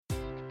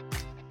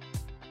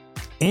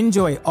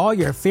Enjoy all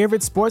your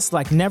favorite sports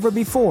like never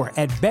before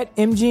at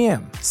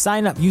BetMGM.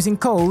 Sign up using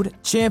code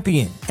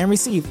CHAMPION and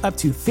receive up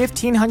to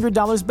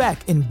 $1,500 back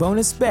in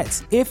bonus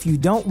bets if you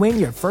don't win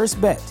your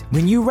first bet.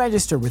 When you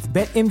register with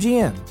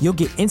BetMGM, you'll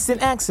get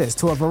instant access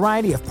to a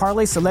variety of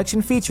parlay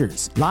selection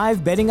features,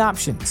 live betting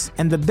options,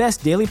 and the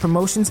best daily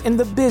promotions in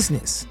the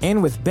business.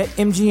 And with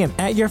BetMGM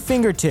at your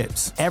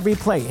fingertips, every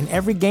play and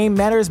every game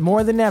matters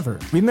more than ever.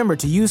 Remember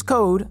to use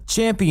code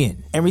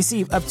CHAMPION and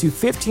receive up to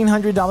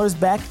 $1,500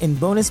 back in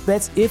bonus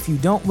bets if you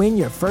don't win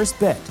your first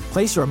bet.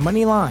 Place your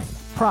money line,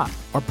 prop,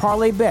 or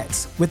parlay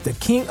bets with the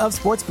king of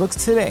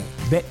sportsbooks today.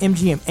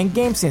 BetMGM and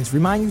GameSense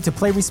remind you to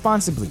play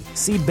responsibly.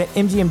 See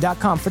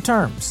BetMGM.com for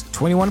terms.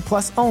 21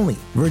 plus only.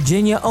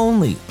 Virginia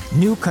only.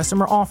 New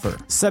customer offer.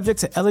 Subject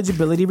to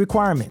eligibility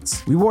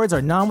requirements. Rewards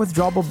are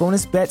non-withdrawable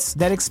bonus bets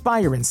that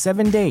expire in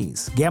 7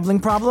 days. Gambling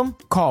problem?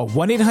 Call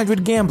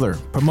 1-800-GAMBLER.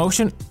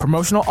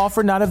 Promotional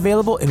offer not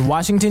available in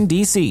Washington,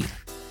 D.C.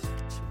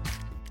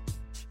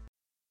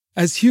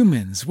 As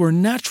humans, we're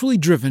naturally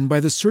driven by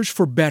the search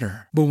for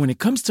better. But when it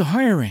comes to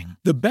hiring,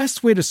 the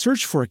best way to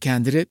search for a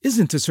candidate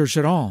isn't to search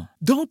at all.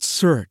 Don't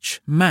search,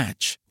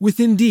 match with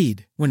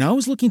Indeed. When I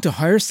was looking to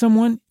hire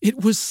someone,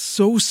 it was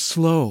so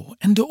slow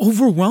and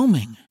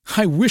overwhelming.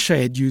 I wish I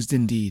had used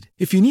Indeed.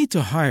 If you need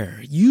to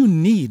hire, you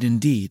need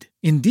Indeed.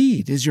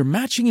 Indeed is your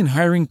matching and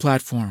hiring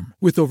platform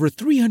with over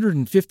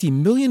 350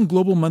 million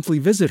global monthly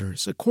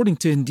visitors, according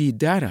to Indeed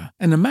data,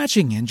 and a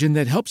matching engine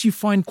that helps you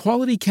find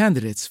quality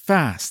candidates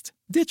fast.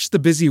 Ditch the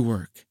busy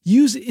work.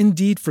 Use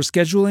Indeed for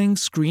scheduling,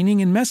 screening,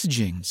 and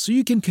messaging so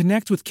you can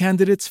connect with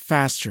candidates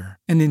faster.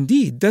 And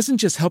Indeed doesn't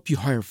just help you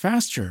hire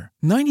faster.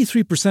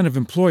 93% of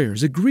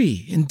employers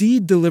agree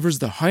Indeed delivers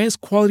the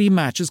highest quality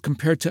matches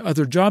compared to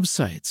other job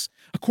sites,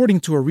 according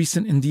to a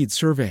recent Indeed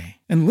survey.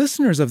 And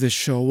listeners of this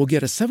show will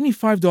get a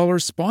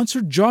 $75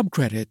 sponsored job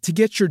credit to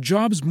get your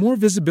jobs more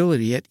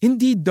visibility at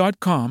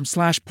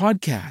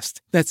Indeed.com/podcast.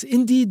 That's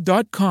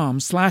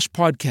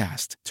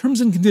Indeed.com/podcast.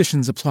 Terms and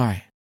conditions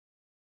apply.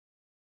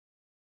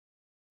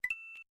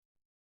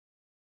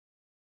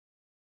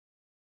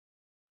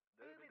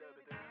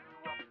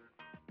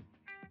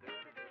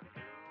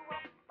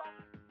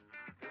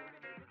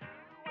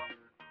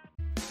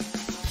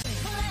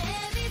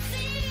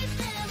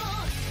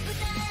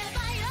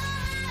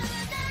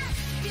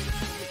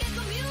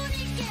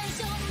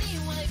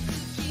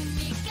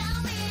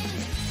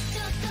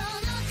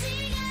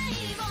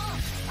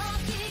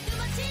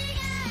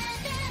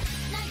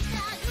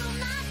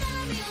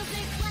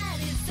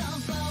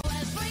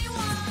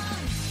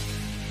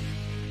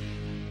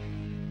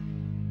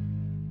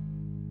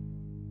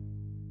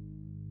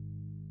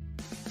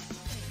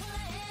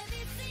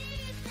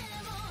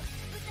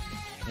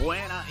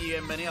 Buenas y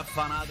bienvenidos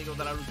fanáticos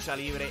de la lucha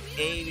libre.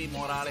 Avi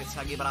Morales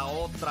aquí para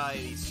otra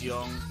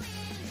edición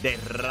de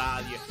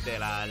Radio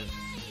Estelar.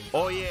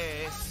 Hoy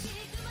es,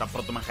 tan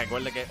pronto me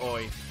recuerde que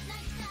hoy,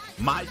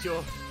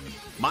 mayo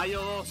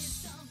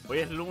 2. Hoy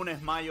es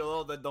lunes, mayo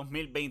 2 del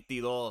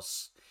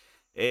 2022.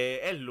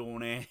 Es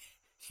lunes,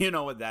 you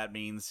know what that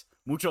means.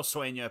 Mucho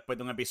sueño después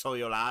de un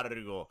episodio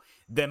largo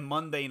de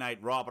Monday Night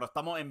Raw. Pero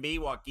estamos en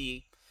vivo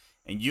aquí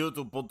en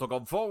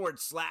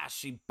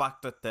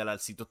youtube.com/Impacto Estelar.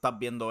 Si tú estás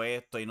viendo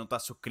esto y no te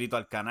has suscrito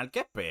al canal,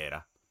 ¿qué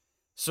esperas?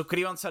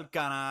 Suscríbanse al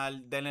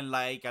canal, denle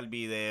like al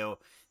video,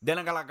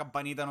 denle a la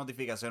campanita de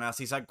notificaciones,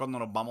 así saben cuando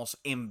nos vamos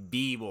en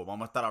vivo.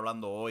 Vamos a estar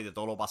hablando hoy de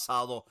todo lo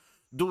pasado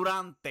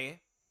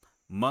durante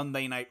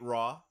Monday Night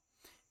Raw,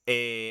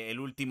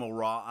 el último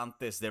Raw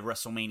antes de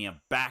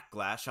WrestleMania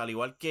Backlash, al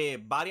igual que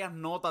varias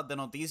notas de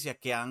noticias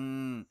que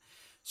han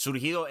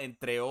surgido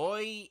entre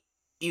hoy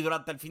y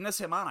durante el fin de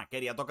semana.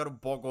 Quería tocar un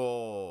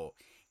poco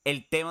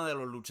el tema de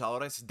los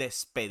luchadores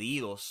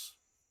despedidos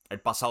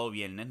el pasado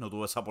viernes. No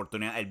tuve esa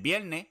oportunidad el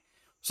viernes,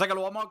 o sea que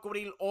lo vamos a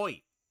cubrir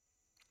hoy.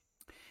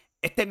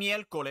 Este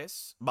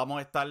miércoles vamos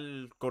a estar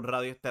con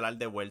Radio Estelar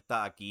de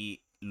vuelta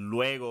aquí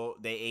luego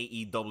de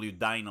AEW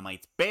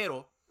Dynamite.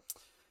 Pero,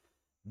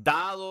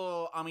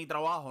 dado a mi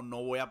trabajo,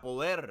 no voy a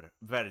poder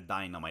ver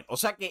Dynamite. O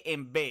sea que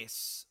en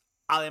vez,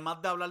 además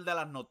de hablar de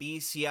las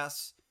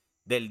noticias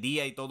del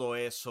día y todo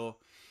eso,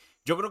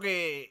 yo creo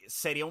que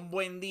sería un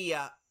buen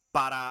día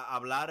para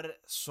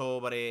hablar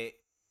sobre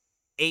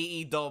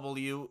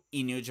AEW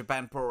y New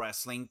Japan Pro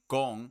Wrestling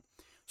con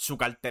su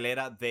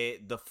cartelera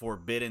de The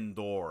Forbidden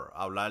Door.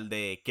 Hablar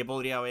de qué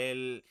podría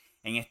haber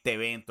en este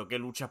evento, qué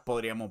luchas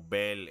podríamos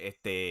ver,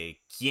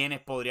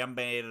 quiénes podrían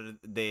ver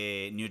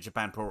de New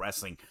Japan Pro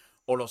Wrestling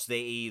o los de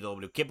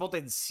AEW. Qué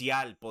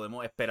potencial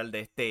podemos esperar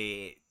de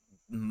este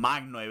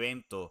magno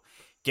evento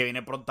que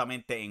viene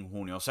prontamente en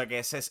junio. O sea que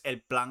ese es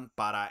el plan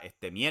para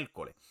este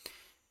miércoles.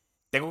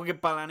 Tengo que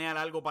planear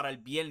algo para el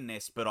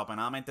viernes, pero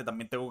apenadamente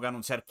también tengo que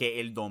anunciar que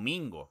el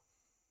domingo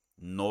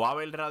no va a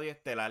haber Radio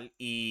Estelar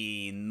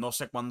y no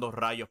sé cuándo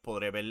rayos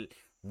podré ver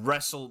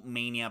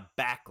WrestleMania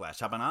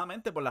Backlash.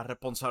 Apenadamente por las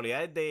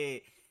responsabilidades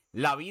de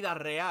la vida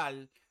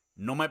real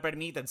no me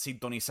permiten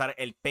sintonizar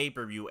el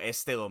pay-per-view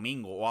este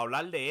domingo o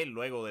hablar de él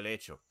luego del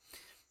hecho.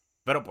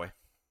 Pero pues,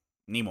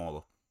 ni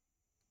modo.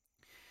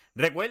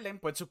 Recuerden,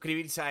 pueden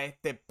suscribirse a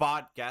este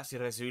podcast y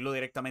recibirlo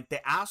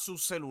directamente a su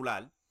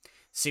celular.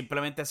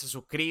 Simplemente se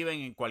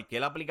suscriben en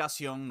cualquier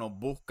aplicación, nos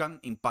buscan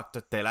Impacto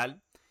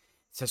Estelar,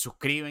 se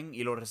suscriben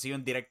y lo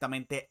reciben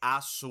directamente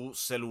a su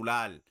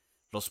celular.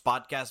 Los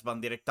podcasts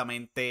van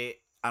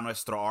directamente a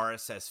nuestro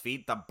RSS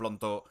feed tan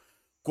pronto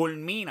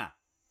culmina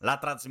la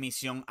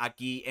transmisión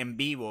aquí en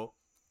vivo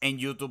en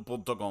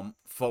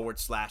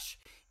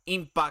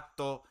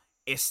youtube.com/Impacto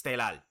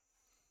Estelar.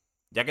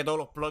 Ya que todos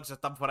los plugs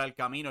están fuera del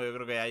camino, yo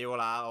creo que ya llegó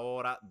la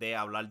hora de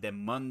hablar de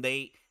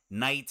Monday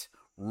Night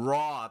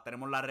Raw.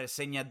 Tenemos la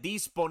reseña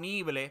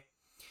disponible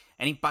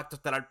en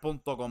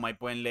impactoestelar.com. Ahí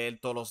pueden leer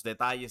todos los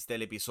detalles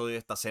del episodio de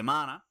esta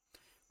semana,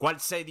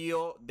 cual se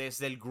dio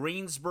desde el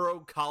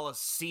Greensboro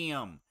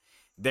Coliseum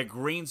de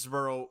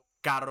Greensboro,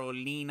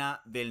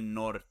 Carolina del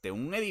Norte.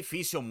 Un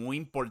edificio muy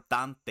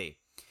importante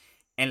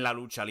en la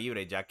lucha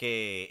libre, ya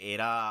que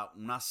era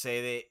una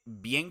sede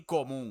bien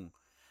común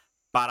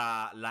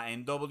para la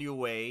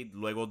NWA,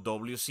 luego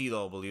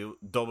WCW,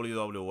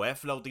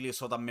 WWF la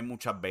utilizó también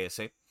muchas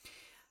veces.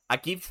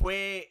 Aquí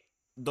fue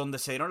donde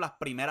se dieron las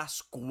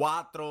primeras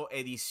 4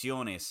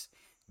 ediciones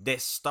de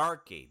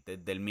Starrcade,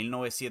 desde el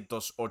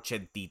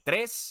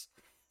 1983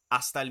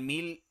 hasta el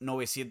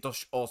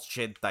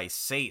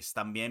 1986.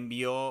 También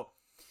vio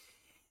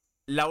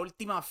la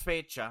última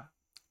fecha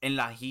en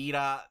la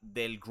gira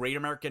del Great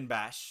American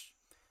Bash,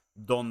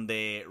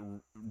 donde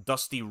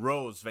Dusty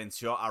Rhodes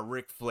venció a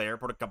Ric Flair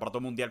por el campeonato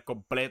mundial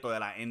completo de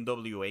la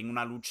NWA en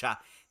una lucha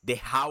de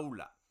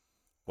jaula,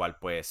 cual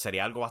pues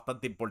sería algo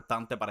bastante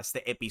importante para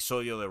este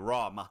episodio de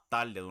Raw más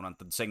tarde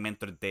durante el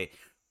segmento entre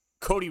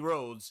Cody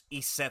Rhodes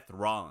y Seth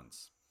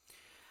Rollins.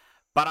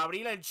 Para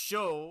abrir el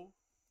show,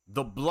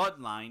 The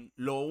Bloodline,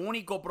 lo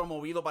único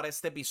promovido para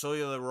este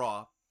episodio de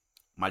Raw,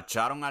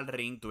 marcharon al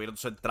ring, tuvieron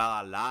su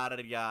entrada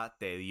larga,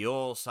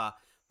 tediosa,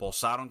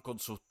 posaron con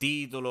sus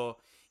títulos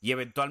y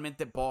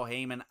eventualmente Paul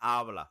Heyman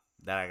habla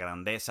de la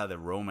grandeza de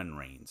Roman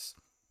Reigns.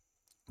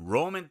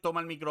 Roman toma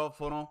el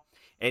micrófono,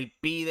 él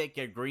pide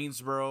que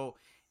Greensboro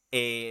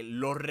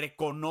lo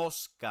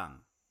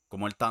reconozcan,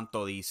 como él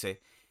tanto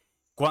dice,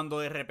 cuando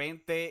de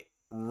repente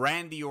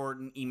Randy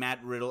Orton y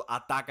Matt Riddle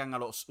atacan a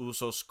los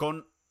Usos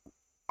con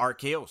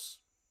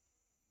RKOs.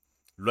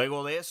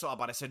 Luego de eso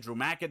aparece Drew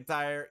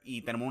McIntyre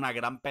y tenemos una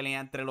gran pelea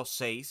entre los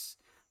 6.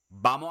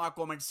 Vamos a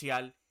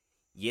comercial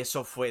y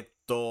eso fue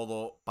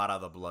todo para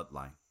The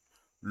Bloodline.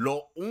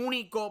 Lo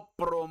único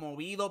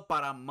promovido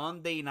para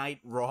Monday Night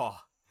Raw.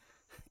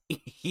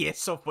 Y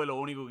eso fue lo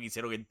único que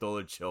hicieron en todo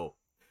el show.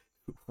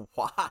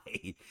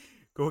 Why?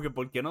 Como que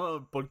 ¿por qué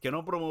no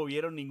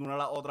promovieron ninguna de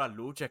las otras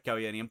luchas que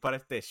venían para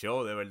este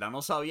show? De verdad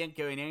no sabían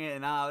que venían de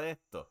nada de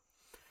esto.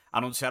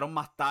 Anunciaron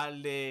más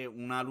tarde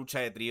una lucha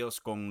de tríos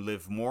con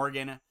Liv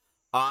Morgan,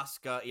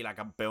 Asuka y la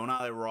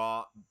campeona de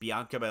Raw,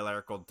 Bianca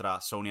Belair,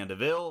 contra Sonya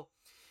Deville,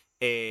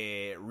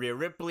 Rhea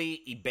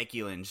Ripley y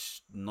Becky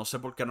Lynch. No sé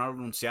por qué no lo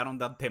anunciaron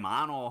de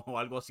antemano o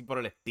algo así por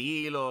el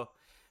estilo.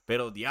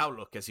 Pero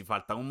diablos, que si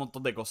faltan un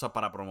montón de cosas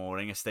para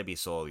promover en este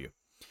episodio.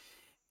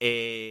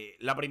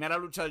 La primera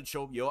lucha del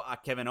show vio a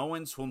Kevin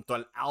Owens junto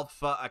al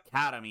Alpha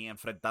Academy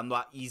enfrentando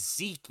a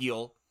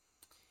Ezekiel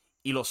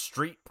y los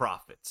Street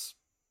Profits.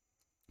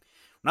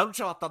 Una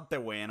lucha bastante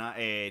buena.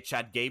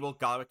 Chad Gable,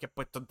 cada vez que es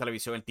puesto en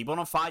televisión, el tipo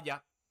no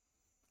falla.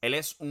 Él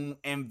es un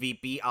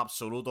MVP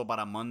absoluto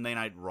para Monday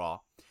Night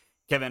Raw.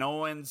 Kevin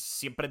Owens,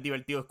 siempre es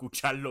divertido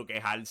escucharlo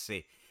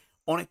quejarse.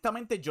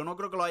 Honestamente, yo no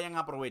creo que lo hayan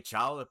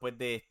aprovechado después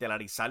de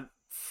estelarizar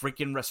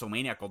freaking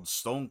WrestleMania con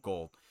Stone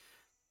Cold.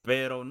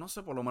 Pero no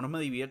sé, por lo menos me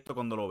divierto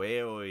cuando lo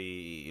veo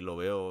y lo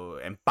veo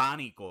en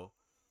pánico,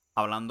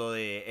 hablando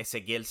de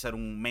Ezequiel ser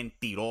un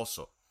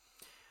mentiroso.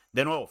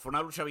 De nuevo, fue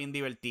una lucha bien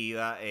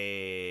divertida.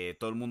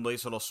 Todo el mundo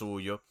hizo lo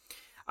suyo.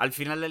 Al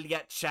final del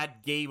día, Chad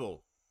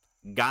Gable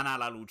gana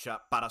la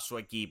lucha para su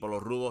equipo.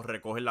 Los rudos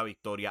recogen la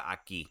victoria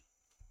aquí.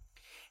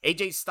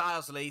 AJ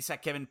Styles le dice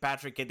a Kevin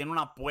Patrick que tiene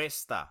una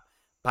apuesta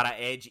para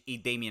Edge y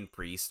Damian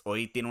Priest.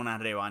 Hoy tiene una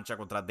revancha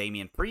contra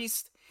Damian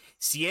Priest.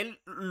 Si él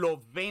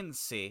lo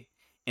vence,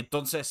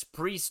 entonces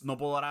Priest no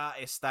podrá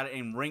estar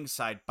en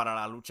ringside para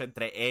la lucha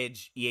entre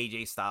Edge y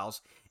AJ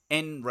Styles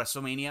en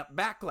WrestleMania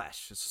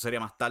Backlash. Eso sería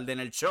más tarde en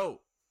el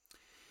show.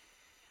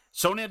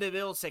 Sonya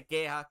Deville se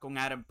queja con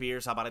Adam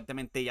Pearce.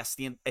 Aparentemente ella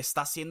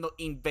está siendo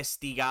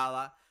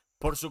investigada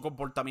por su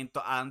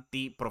comportamiento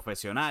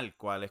antiprofesional,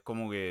 cual es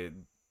como que...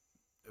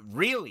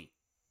 ¿Really?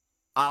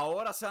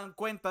 ¿Ahora se dan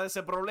cuenta de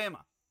ese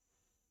problema?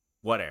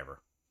 Whatever.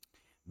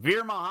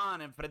 Veer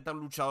Mahan enfrenta a un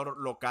luchador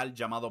local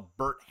llamado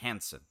Bert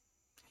Hansen,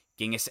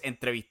 quien es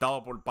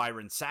entrevistado por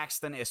Byron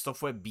Saxton. Esto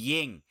fue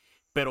bien,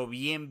 pero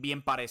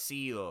bien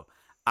parecido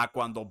a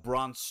cuando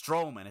Braun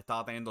Strowman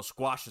estaba teniendo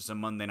squashes en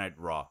Monday Night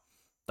Raw.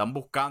 Están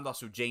buscando a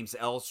su James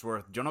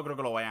Ellsworth. Yo no creo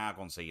que lo vayan a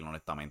conseguir,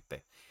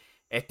 honestamente.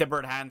 Este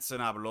Bert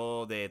Hansen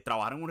habló de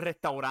trabajar en un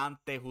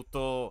restaurante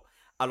justo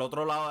al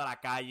otro lado de la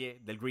calle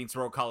del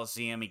Greensboro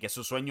Coliseum y que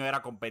su sueño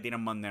era competir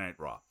en Monday Night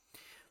Raw.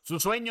 Su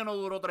sueño no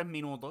duró 3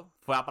 minutos.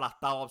 Fue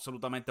aplastado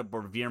absolutamente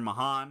por Veer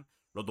Mahan.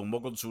 Lo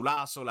tumbó con su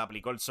lazo, le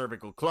aplicó el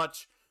cervical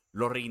clutch,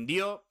 lo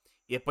rindió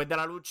Y después de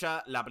la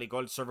lucha, le aplicó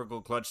el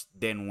cervical clutch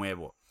de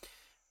nuevo.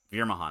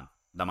 Veer Mahaan,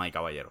 damas y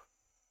caballeros.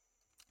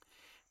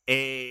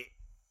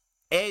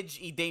 Edge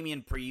y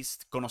Damian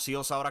Priest,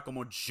 conocidos ahora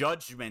como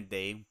Judgment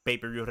Day,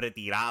 pay-per-view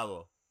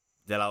retirado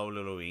de la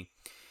WWE,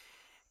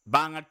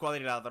 van al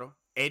cuadrilátero.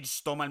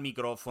 Edge toma el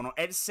micrófono.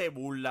 Él se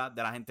burla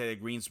de la gente de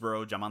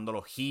Greensboro,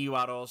 llamándolos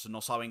jíbaros,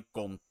 no saben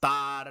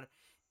contar,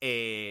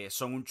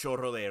 son un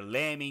chorro de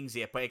lemmings,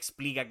 y después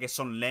explica que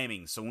son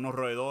lemmings. Son unos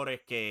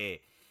roedores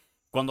que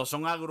cuando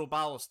son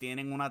agrupados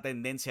tienen una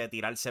tendencia de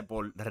tirarse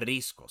por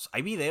riscos.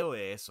 Hay video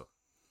de eso.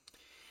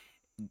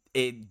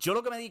 Yo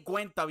lo que me di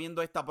cuenta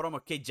viendo esta promo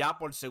es que ya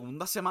por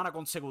segunda semana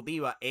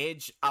consecutiva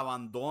Edge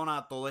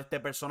abandona todo este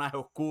personaje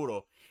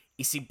oscuro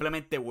y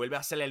simplemente vuelve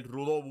a ser el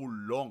rudo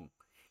burlón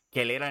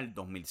que él era en el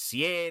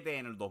 2007,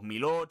 en el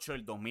 2008,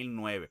 el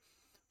 2009.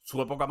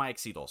 Su época más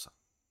exitosa.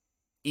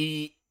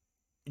 Y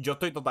yo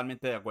estoy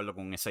totalmente de acuerdo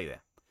con esa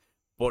idea.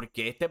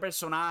 Porque este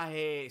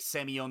personaje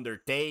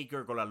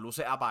semi-Undertaker con las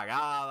luces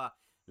apagadas,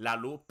 la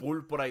luz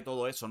púrpura y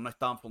todo eso no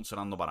estaban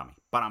funcionando para mí.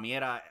 Para mí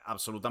era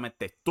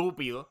absolutamente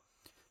estúpido.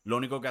 Lo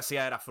único que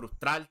hacía era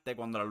frustrarte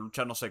cuando las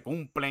luchas no se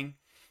cumplen.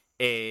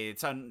 O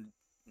sea,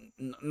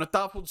 no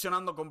estaba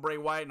funcionando con Bray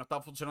Wyatt, no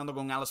estaba funcionando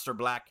con Aleister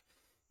Black,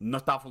 no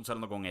estaba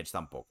funcionando con Edge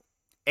tampoco.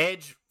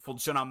 Edge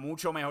funciona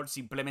mucho mejor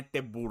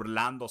simplemente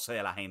burlándose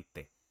de la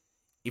gente.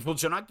 Y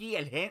funcionó aquí,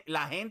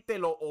 la gente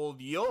lo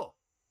odió.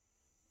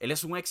 Él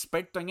es un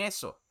experto en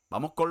eso.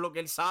 Vamos con lo que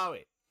él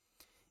sabe.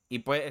 Y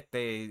pues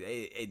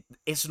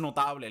es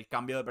notable el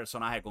cambio de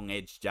personaje con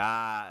Edge.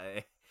 Ya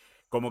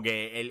como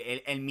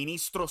que el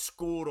ministro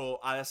oscuro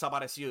ha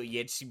desaparecido y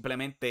Edge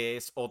simplemente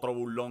es otro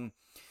burlón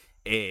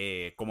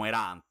como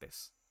era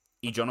antes.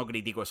 Y yo no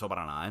critico eso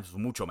para nada. Es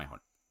mucho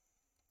mejor.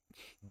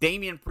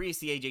 Damian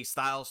Priest y AJ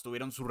Styles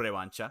tuvieron su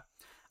revancha.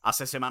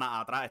 Hace semanas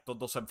atrás estos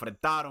dos se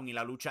enfrentaron y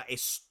la lucha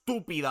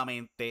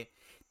estúpidamente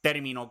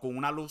terminó con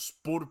una luz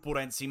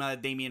púrpura encima de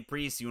Damian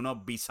Priest y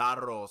unos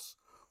bizarros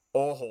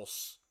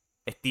ojos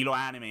estilo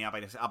anime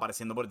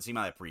apareciendo por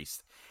encima de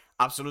Priest.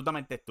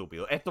 Absolutamente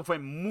estúpido. Esto fue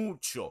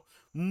mucho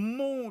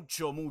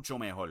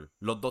mejor.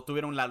 Los dos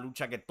tuvieron la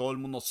lucha que todo el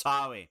mundo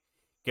sabe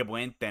que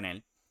pueden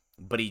tener.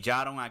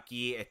 Brillaron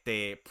aquí.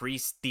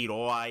 Priest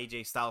tiró a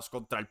AJ Styles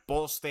contra el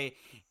poste.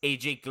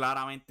 AJ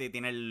claramente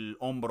tiene el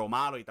hombro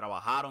malo y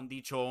trabajaron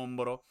dicho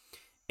hombro.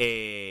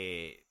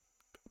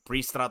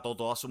 Priest trató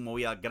todas sus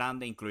movidas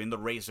grandes, incluyendo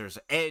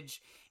Razor's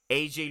Edge.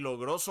 AJ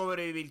logró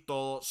sobrevivir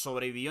todo,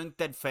 sobrevivió a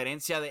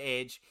interferencia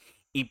de Edge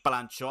y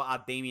planchó a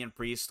Damian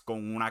Priest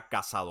con una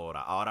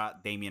cazadora. Ahora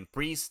Damian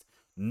Priest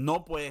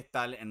no puede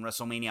estar en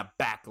WrestleMania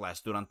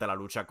Backlash durante la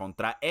lucha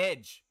contra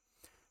Edge.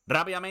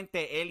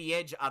 Rápidamente él y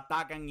Edge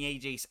atacan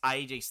a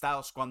AJ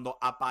Styles cuando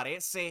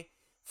aparece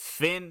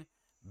Finn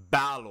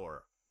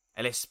Balor.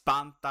 Él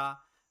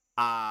espanta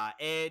a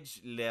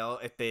Edge,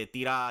 le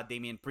tira a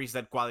Damian Priest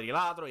del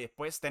cuadrilátero y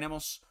después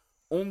tenemos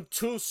un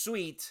Too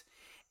Sweet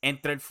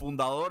entre el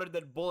fundador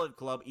del Bullet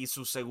Club y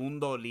su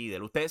segundo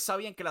líder. Ustedes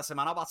sabían que la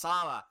semana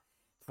pasada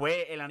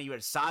fue el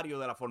aniversario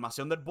de la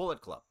formación del Bullet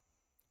Club.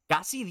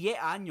 Casi 10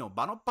 años,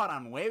 vamos para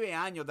 9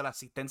 años de la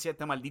existencia de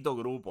este maldito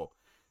grupo.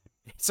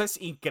 Eso es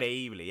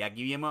increíble. Y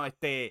aquí vemos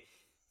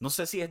no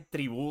sé si es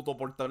tributo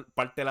por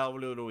parte de la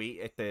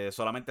WWE.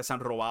 Solamente se han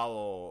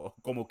robado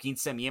como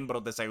 15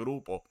 miembros de ese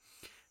grupo.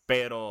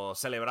 Pero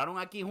celebraron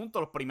aquí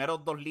juntos los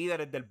primeros dos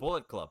líderes del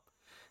Bullet Club.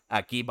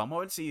 Aquí vamos a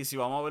ver si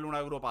vamos a ver una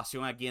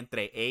agrupación aquí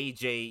entre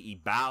AJ y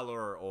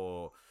Balor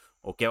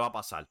o qué va a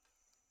pasar.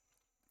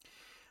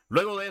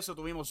 Luego de eso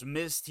tuvimos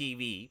Miz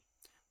TV,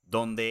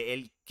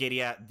 donde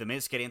The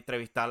Miz quería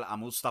entrevistar a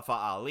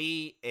Mustafa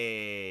Ali.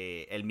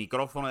 El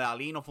micrófono de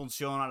Ali no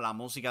funciona, la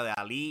música de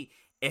Ali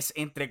es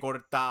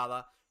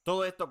entrecortada.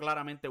 Todo esto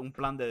claramente un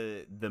plan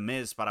de The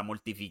Miz para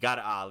mortificar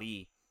a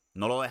Ali.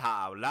 No lo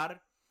deja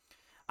hablar.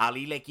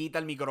 Ali le quita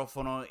el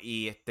micrófono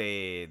y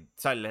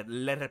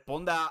le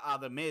responde a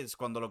The Miz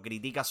cuando lo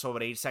critica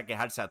sobre irse a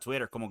quejarse a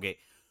Twitter. Como que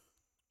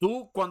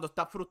tú cuando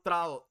estás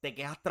frustrado te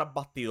quejas tras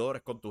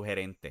bastidores con tu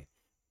gerente.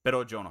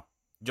 Pero yo no.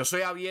 Yo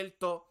soy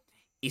abierto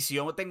y si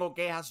yo tengo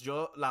quejas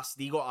yo las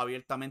digo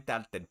abiertamente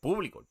ante el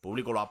público. El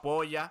público lo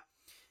apoya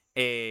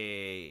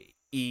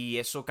y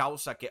eso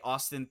causa que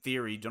Austin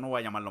Theory, yo no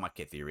voy a llamarlo más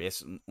que Theory,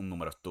 es un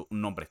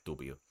nombre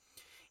estúpido,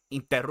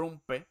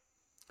 interrumpe,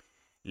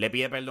 le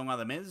pide perdón a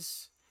The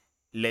Miz.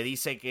 Le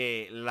dice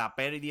que la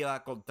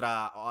pérdida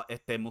contra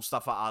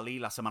Mustafa Ali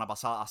la semana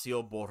pasada ha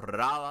sido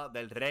borrada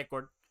del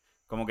récord.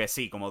 Como que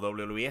sí, como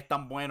WWE es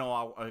tan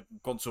bueno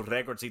con sus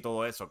récords y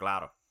todo eso,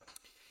 claro.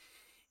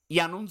 Y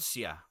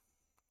anuncia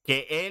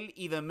que él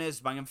y The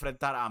Miz van a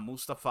enfrentar a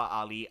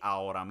Mustafa Ali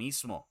ahora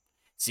mismo.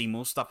 Si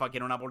Mustafa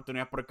quiere una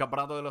oportunidad por el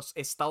campeonato de los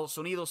Estados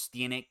Unidos,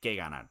 tiene que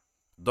ganar.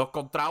 2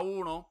 contra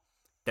 1.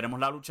 Tenemos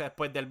la lucha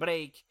después del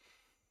break.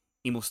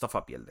 Y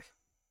Mustafa pierde.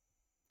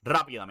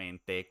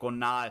 Rápidamente, con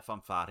nada de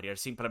fanfarria. Él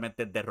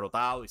simplemente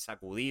derrotado y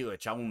sacudido,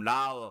 echado a un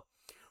lado.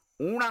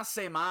 Una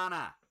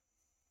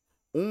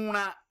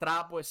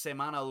trapo de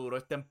semana duró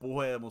este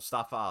empuje de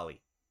Mustafa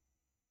Ali.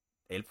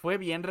 Él fue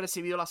bien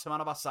recibido la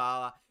semana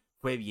pasada.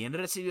 fue bien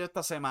recibido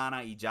esta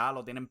semana y ya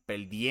lo tienen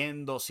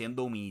perdiendo,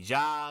 siendo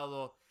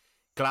humillado.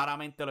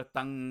 Claramente lo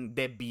están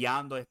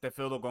desviando de este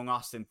feudo con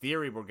Austin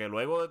Theory, porque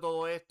luego de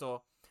todo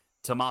esto,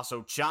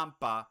 Tommaso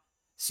Ciampa,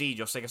 sí,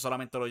 yo sé que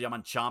solamente lo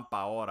llaman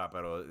Ciampa ahora,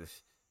 pero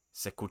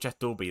se escucha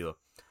estúpido,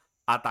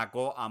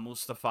 atacó a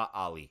Mustafa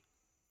Ali,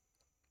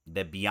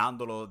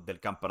 desviándolo del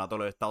campeonato de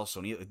los Estados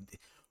Unidos.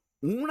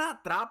 Una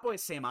atrapo de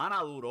semana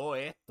duró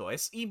esto.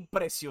 Es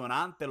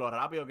impresionante lo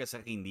rápido que se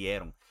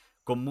rindieron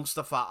con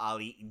Mustafa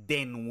Ali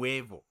de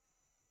nuevo.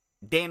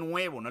 De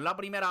nuevo, no es la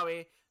primera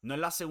vez, no es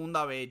la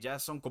segunda vez, ya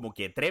son como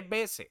que 3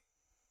 veces.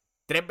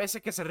 3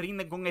 veces que se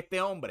rinden con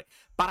este hombre.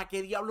 ¿Para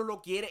qué diablo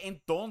lo quiere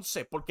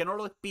entonces? ¿Por qué no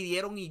lo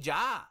despidieron y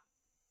ya?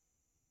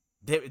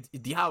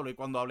 Diablo, y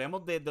cuando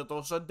hablemos de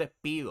todos esos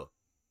despidos,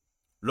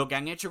 lo que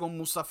han hecho con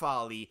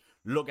Mustafa Ali,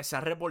 lo que se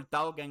ha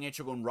reportado que han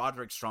hecho con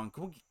Roderick Strong,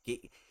 como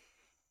que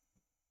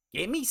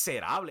qué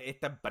miserable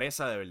esta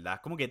empresa de verdad. Es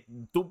como que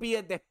tú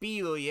pides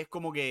despido y es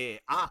como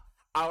que,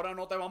 ahora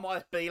no te vamos a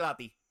despedir a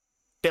ti.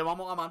 Te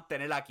vamos a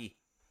mantener aquí.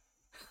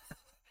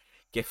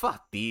 Qué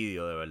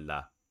fastidio, de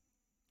verdad.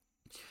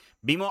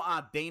 Vimos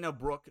a Dana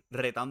Brooke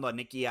retando a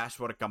Nikki Ash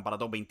por el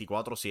campeonato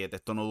 24/7.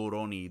 Esto no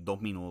duró ni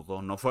 2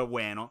 minutos. No fue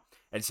bueno.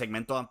 El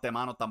segmento de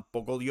antemano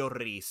tampoco dio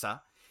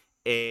risa.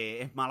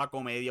 Es mala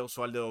comedia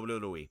usual de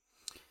WWE.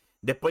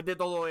 Después de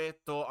todo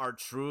esto,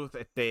 R-Truth,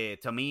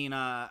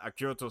 Tamina,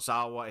 Akira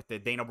Tozawa,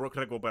 Dana Brooke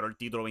recuperó el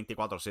título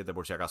 24/7,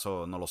 por si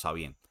acaso no lo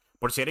sabían.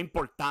 Por si era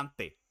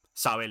importante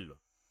saberlo.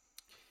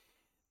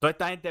 Toda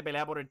esta gente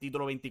pelea por el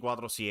título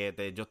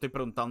 24/7. Yo estoy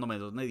preguntándome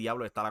dónde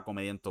diablos está la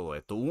comedia en todo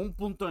esto. Hubo un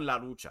punto en la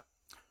lucha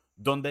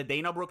donde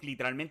Dana Brooke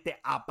literalmente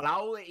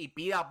aplaude y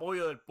pide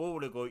apoyo del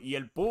público. Y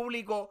el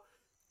público,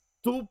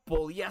 tú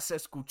podías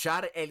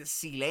escuchar el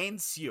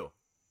silencio.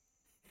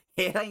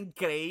 Era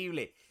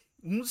increíble.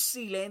 Un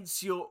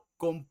silencio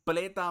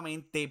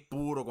completamente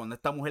puro cuando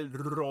esta mujer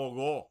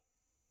rogó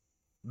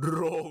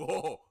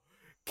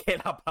que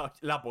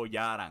la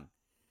apoyaran.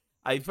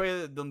 Ahí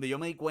fue donde yo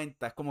me di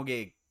cuenta. Es como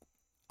que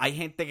hay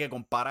gente que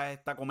compara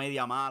esta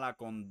comedia mala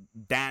con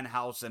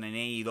Danhausen en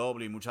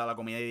AEW y mucha de la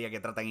comedia que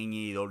tratan en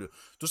AEW.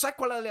 ¿Tú sabes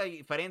cuál es la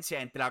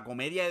diferencia entre la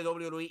comedia de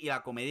WWE y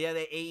la comedia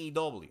de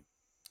AEW?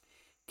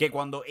 Que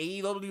cuando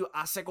AEW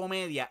hace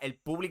comedia, el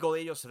público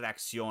de ellos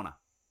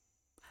reacciona.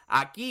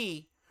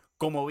 Aquí,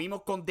 como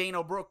vimos con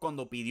Dana Brooke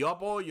cuando pidió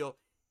apoyo,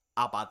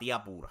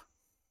 apatía pura.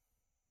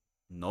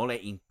 No le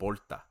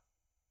importa.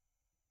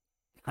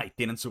 Ahí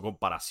tienen su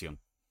comparación.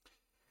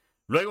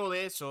 Luego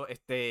de eso,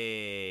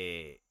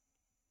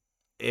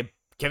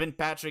 Kevin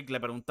Patrick le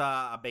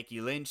pregunta a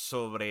Becky Lynch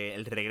sobre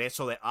el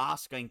regreso de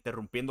Asuka,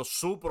 interrumpiendo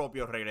su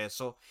propio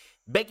regreso.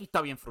 Becky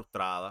está bien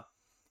frustrada.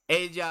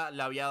 Ella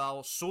le había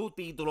dado su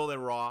título de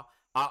Raw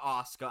a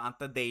Asuka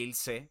antes de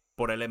irse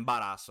por el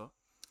embarazo.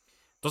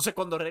 Entonces,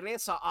 cuando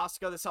regresa,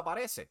 Asuka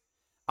desaparece.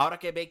 Ahora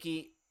que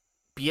Becky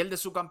pierde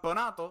su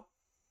campeonato,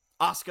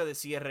 Asuka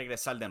decide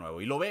regresar de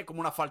nuevo y lo ve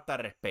como una falta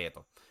de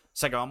respeto. O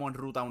sea que vamos en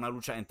ruta a una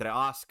lucha entre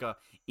Asuka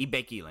y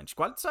Becky Lynch,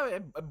 cual sabe,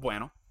 es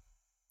bueno.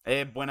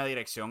 Es buena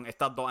dirección.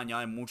 Estas dos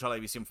añaden mucho a la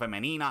división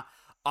femenina.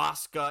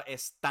 Asuka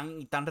es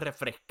tan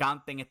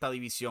refrescante en esta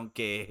división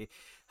que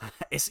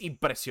es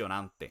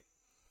impresionante.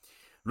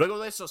 Luego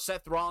de eso,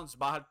 Seth Rollins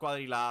baja al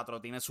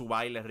cuadrilátero, tiene su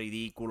baile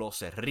ridículo,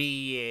 se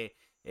ríe,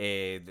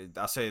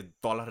 hace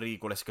todas las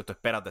ridículas que tú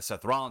esperas de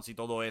Seth Rollins y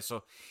todo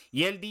eso.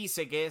 Y él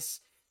dice que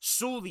es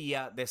su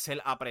día de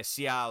ser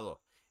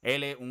apreciado.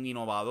 Él es un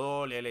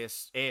innovador, él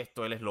es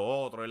esto, él es lo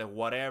otro, él es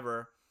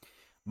whatever.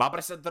 Va a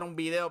presentar un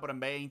video, pero en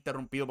vez de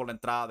interrumpido por la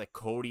entrada de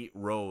Cody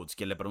Rhodes,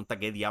 quien le pregunta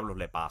qué diablos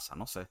le pasa.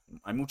 No sé.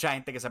 Hay mucha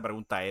gente que se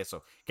pregunta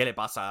eso. ¿Qué le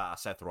pasa a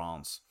Seth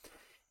Rollins?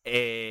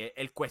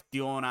 Él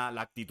cuestiona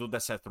la actitud de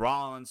Seth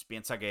Rollins.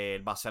 Piensa que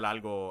él va a hacer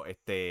algo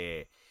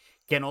que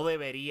no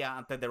debería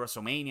antes de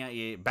WrestleMania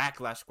y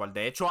Backlash, cual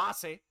de hecho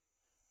hace,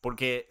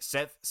 porque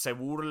Seth se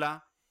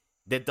burla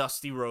de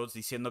Dusty Rhodes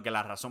diciendo que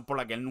la razón por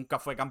la que él nunca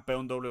fue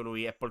campeón de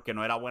WWE es porque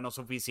no era bueno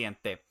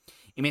suficiente.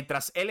 Y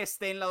mientras él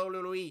esté en la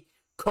WWE,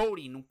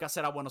 Cody nunca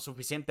será bueno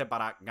suficiente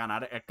para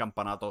ganar el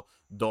campeonato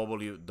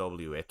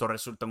WWE. Esto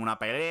resulta en una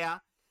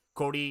pelea.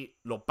 Cody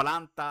lo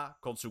planta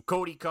con su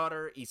Cody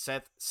Cutter y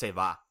Seth se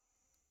va.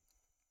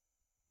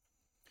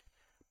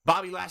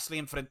 Bobby Lashley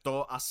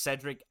enfrentó a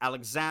Cedric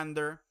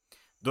Alexander.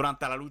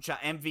 Durante la lucha,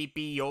 MVP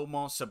y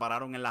Omos se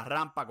pararon en la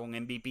rampa con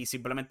MVP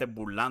simplemente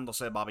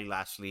burlándose de Bobby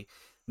Lashley.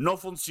 No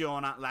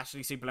funciona.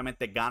 Lashley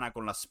simplemente gana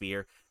con la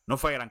Spear. No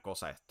fue gran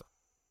cosa esto.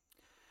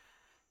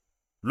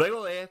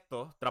 Luego de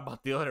esto, tras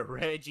bastidores,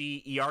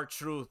 Reggie y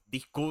R-Truth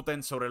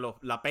discuten sobre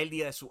la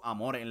pérdida de su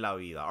amor en la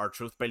vida.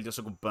 R-Truth perdió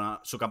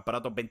su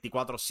campeonato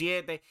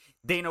 24/7.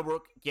 Dana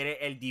Brooke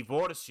quiere el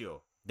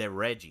divorcio de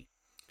Reggie.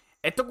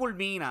 Esto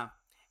culmina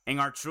en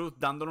R-Truth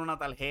dándole una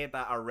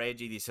tarjeta a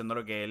Reggie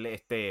diciéndole que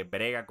él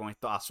brega con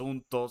estos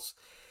asuntos.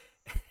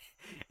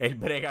 Él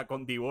brega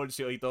con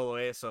divorcio y todo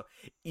eso.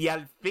 Y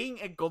al fin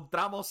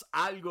encontramos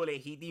algo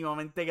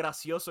legítimamente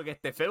gracioso en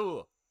este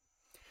feudo.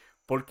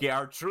 Porque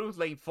R-Truth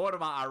le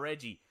informa a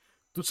Reggie: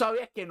 ¿tú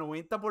sabías que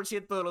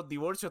 90% de los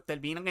divorcios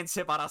terminan en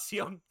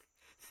separación?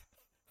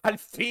 Al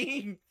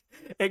fin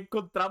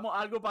encontramos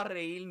algo para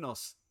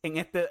reírnos en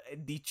esta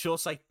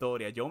dichosa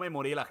historia. Yo me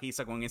morí de la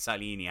risa con esa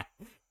línea.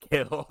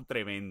 Quedó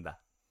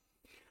tremenda.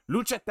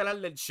 Lucha estelar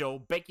del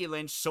show: Becky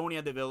Lynch,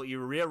 Sonya Deville y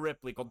Rhea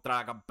Ripley contra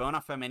la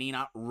campeona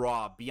femenina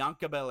Raw,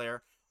 Bianca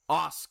Belair,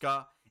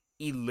 Asuka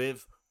y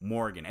Liv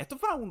Morgan. Esto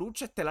fue una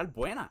lucha estelar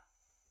buena.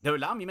 De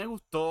verdad, a mí me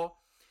gustó.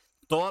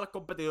 Todos los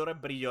competidores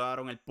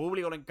brillaron, el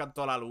público le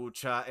encantó la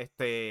lucha,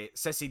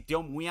 se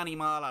sintió muy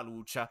animada la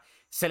lucha,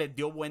 se les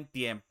dio buen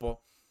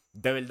tiempo.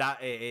 De verdad,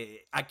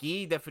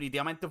 aquí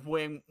definitivamente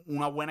fue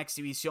una buena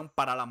exhibición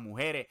para las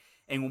mujeres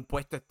en un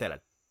puesto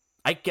estelar.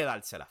 Hay que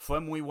dársela, fue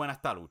muy buena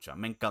esta lucha,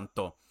 me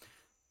encantó.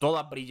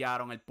 Todas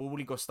brillaron, el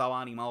público estaba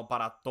animado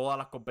para todas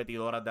las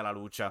competidoras de la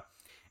lucha.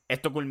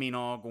 Esto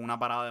culminó con una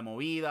parada de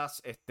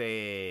movidas,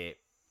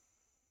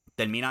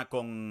 termina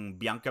con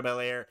Bianca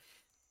Belair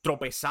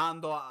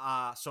tropezando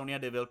a Sonya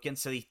Deville, quien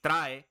se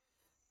distrae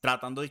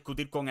tratando de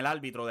discutir con el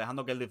árbitro,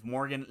 dejando que Liv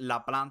Morgan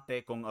la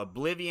plante con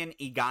Oblivion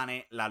y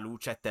gane la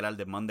lucha estelar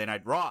de Monday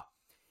Night Raw.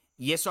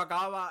 Y eso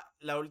acaba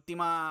el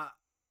último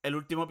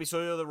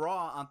episodio de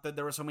Raw antes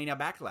de WrestleMania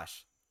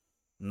Backlash.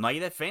 No hay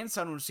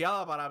defensa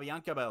anunciada para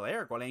Bianca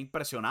Belair, cual es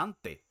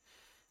impresionante.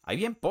 Hay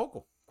bien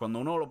poco, cuando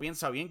uno lo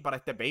piensa bien, para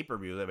este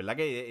pay-per-view. De verdad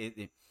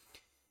que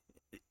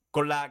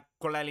con la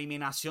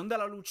eliminación de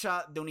la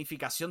lucha de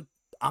unificación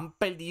han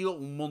perdido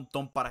un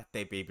montón para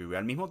este pay-per-view.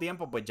 Al mismo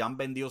tiempo, pues ya han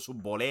vendido sus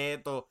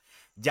boletos,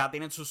 ya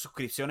tienen sus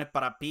suscripciones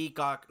para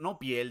Peacock, no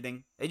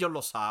pierden, ellos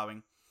lo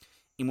saben.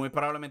 Y muy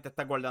probablemente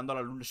están guardando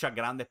las luchas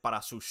grandes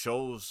para sus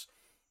shows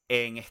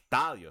en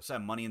estadios. O sea,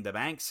 Money in the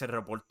Bank se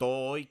reportó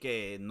hoy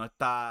que no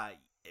está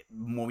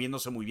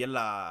moviéndose muy bien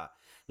la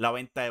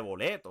venta de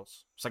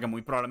boletos. O sea que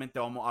muy probablemente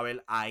vamos a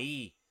ver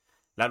ahí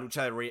la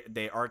lucha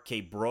de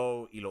RK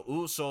Bro y los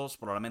Usos.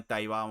 Probablemente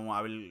ahí vamos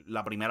a ver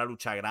la primera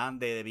lucha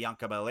grande de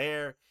Bianca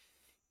Belair.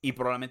 Y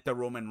probablemente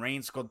Roman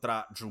Reigns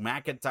contra Drew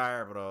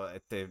McIntyre. Pero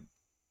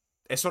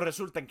eso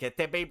resulta en que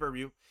este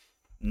pay-per-view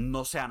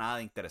no sea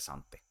nada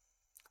interesante.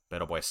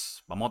 Pero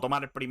pues, vamos a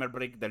tomar el primer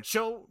break del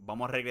show.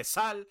 Vamos a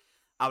regresar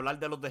a hablar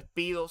de los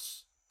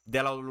despidos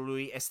de la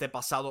WWE este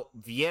pasado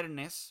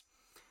viernes.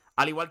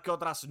 Al igual que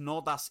otras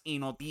notas y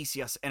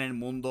noticias en el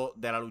mundo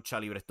de la lucha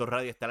libre. Esto es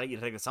Radio Estelar y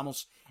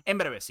regresamos en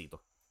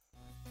brevecito.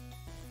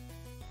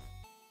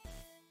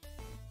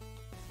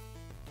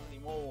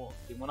 Dimos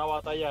una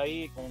batalla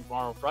ahí con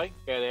Aaron Fry,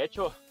 que de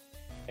hecho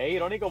es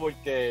irónico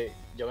porque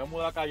yo me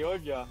mudé acá a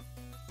Georgia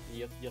y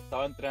yo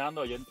estaba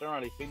entrenando, yo entreno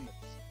en el Fitness.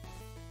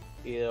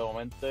 Y de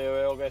momento yo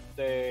veo que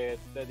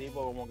este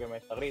tipo como que me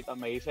está gritando,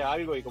 me dice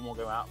algo y como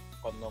que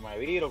cuando me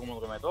viro, como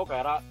que me toca,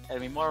 era el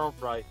mismo Aaron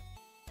Fry.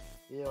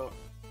 Y yo,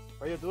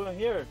 what are you doing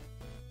here?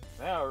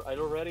 Man, I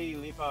already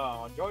live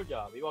in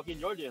Georgia. Vivo aquí en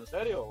Georgia, ¿en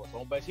serio?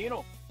 Somos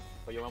vecinos.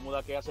 Pues yo me mudé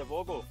aquí hace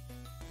poco.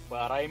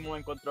 Pues ahora mismo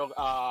encontró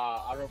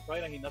a Aaron Fry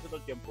en el gimnasio todo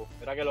el tiempo.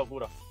 Mira qué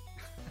locura.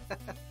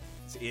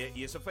 Sí,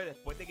 y eso fue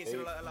después de que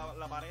hicieron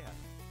la pareja.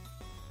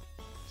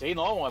 Sí,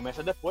 no,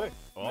 meses después.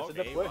 Wow,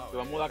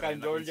 yo me mudé acá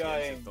en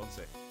Georgia.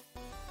 Entonces.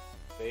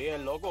 Sí, es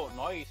loco.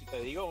 No, y si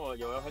te digo,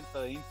 yo veo gente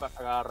de Impact a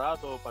cada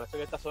rato. Parece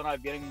que esta zona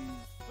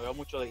veo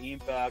mucho de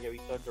Impact, he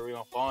visto el Ring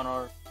of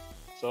Honor.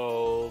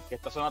 So, que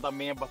esta zona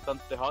también es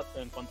bastante hot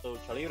en cuanto a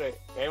lucha libre.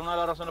 Es una de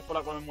las razones por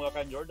las cuales me mudé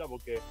acá en Georgia,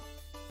 porque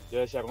yo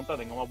decía, contra,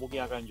 tengo más booking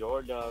acá en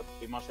Georgia,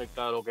 estoy más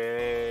cerca de lo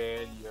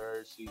que es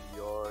Jersey,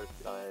 York,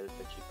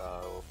 Philadelphia,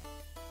 Chicago.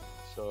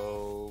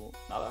 So,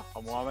 nada,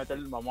 vamos a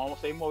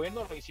seguir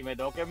moviéndonos, y si me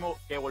tengo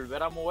que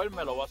volver a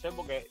moverme, lo voy a hacer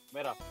porque,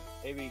 mira,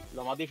 baby,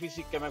 lo más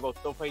difícil que me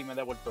costó fue irme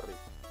de Puerto Rico.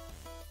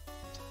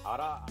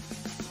 Ahora...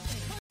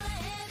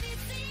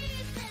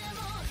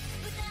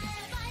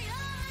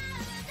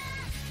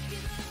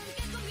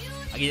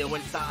 Aquí de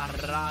vuelta a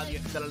Radio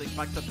Estelar,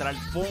 Impacto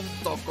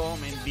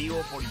Estelar.com, en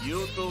vivo por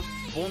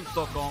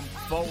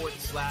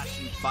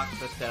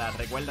youtube.com/Impacto Estelar.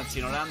 Recuerden,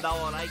 si no le han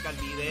dado like al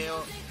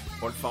video,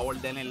 por favor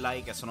denle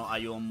like, eso nos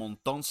ayuda un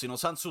montón. Si no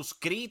se han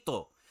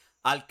suscrito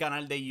al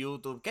canal de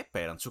YouTube, ¿qué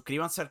esperan?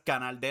 Suscríbanse al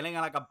canal, denle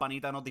a la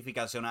campanita de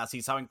notificaciones,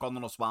 así saben cuando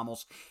nos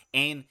vamos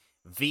en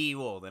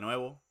vivo. De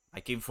nuevo,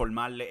 hay que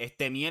informarle,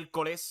 este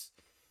miércoles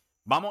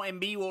vamos en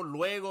vivo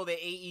luego de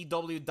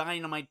AEW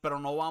Dynamite, pero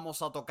no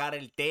vamos a tocar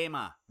el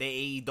tema de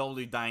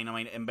AEW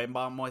Dynamite. En vez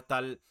vamos a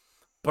estar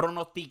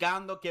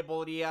pronosticando qué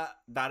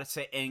podría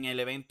darse en el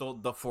evento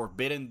The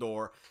Forbidden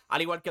Door,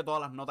 al igual que todas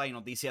las notas y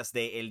noticias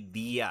del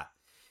día.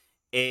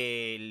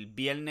 El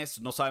viernes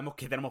no sabemos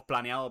qué tenemos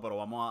planeado, pero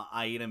vamos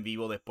a ir en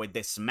vivo después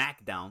de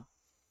SmackDown.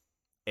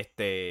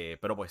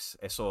 Pero pues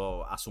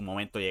eso a su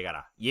momento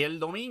llegará. Y el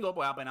domingo,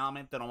 pues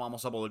apenadamente no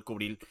vamos a poder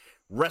cubrir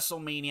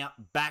WrestleMania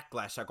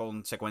Backlash a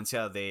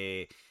consecuencia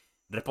de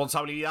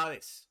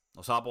responsabilidades.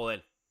 No se va a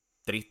poder.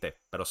 Triste,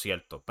 pero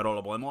cierto. Pero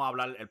lo podemos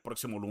hablar el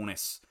próximo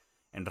lunes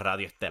en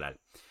Radio Estelar.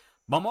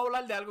 Vamos a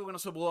hablar de algo que no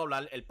se pudo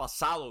hablar el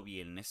pasado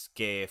viernes,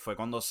 que fue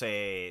cuando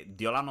se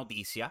dio la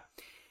noticia.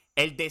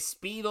 El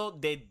despido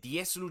de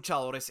 10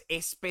 luchadores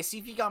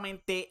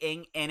específicamente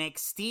en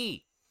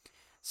NXT.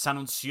 Se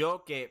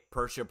anunció que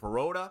Persia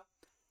Pirotta,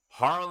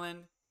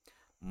 Harlan,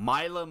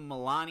 Mila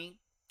Milani,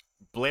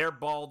 Blair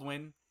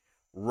Baldwin,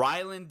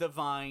 Ryland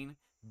Devine,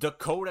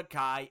 Dakota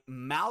Kai,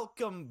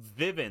 Malcolm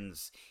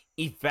Bivens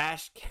y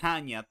Vash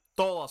Kanya,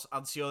 todos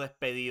han sido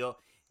despedidos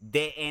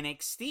de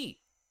NXT.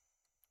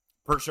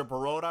 Persia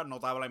Pirotta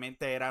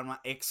notablemente era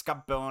una ex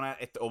campeona,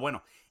 o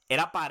bueno,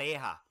 era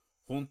pareja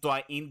junto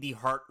a Indy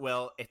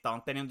Hartwell.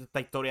 Estaban teniendo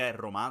esta historia de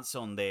romance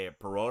donde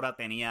Pirotta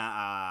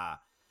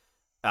tenía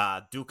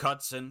a Duke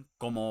Hudson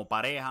como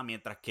pareja,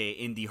 mientras que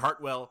Indy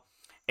Hartwell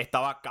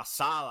estaba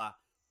casada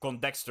con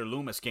Dexter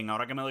Lumis, quien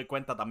ahora que me doy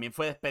cuenta también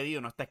fue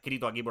despedido, no está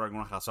escrito aquí por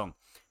alguna razón.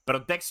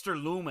 Pero Dexter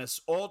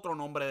Lumis, otro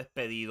nombre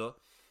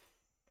despedido.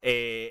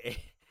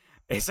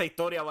 Esa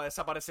historia va a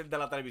desaparecer de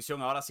la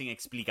televisión ahora sin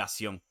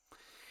explicación.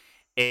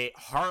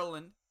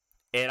 Harlan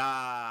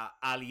era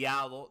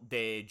aliado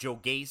de Joe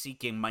Gacy,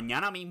 quien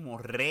mañana mismo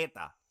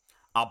reta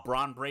a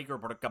Braun Breaker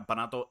por el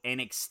campeonato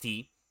NXT.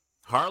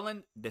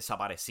 Harlan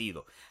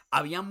desaparecido.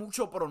 Había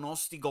mucho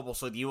pronóstico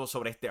positivo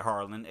sobre este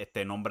Harlan,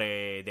 este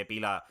nombre de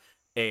pila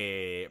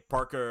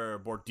Parker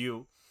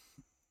Boudreaux.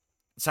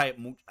 O sea,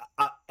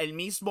 el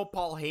mismo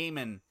Paul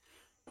Heyman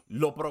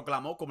lo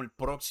proclamó como el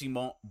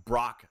próximo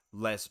Brock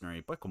Lesnar.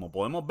 Y pues como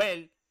podemos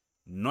ver,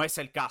 no es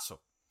el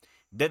caso.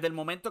 Desde el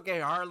momento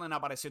que Harlan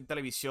apareció en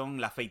televisión,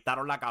 le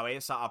afeitaron la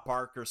cabeza a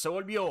Parker, se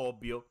volvió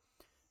obvio.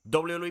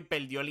 WWE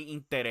perdió el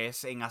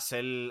interés en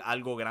hacer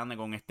algo grande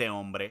con este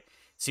hombre.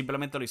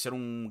 Simplemente lo hicieron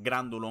un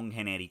grandulón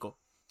genérico.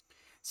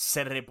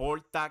 Se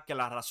reporta que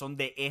la razón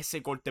de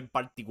ese corte en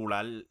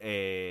particular,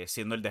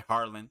 siendo el de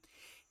Harlan,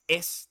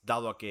 es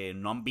dado a que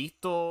no han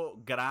visto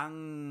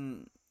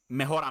gran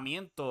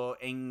mejoramiento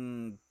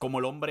en cómo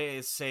el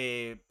hombre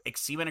se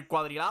exhibe en el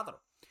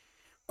cuadrilátero.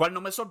 Cual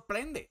no me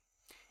sorprende.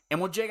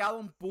 Hemos llegado a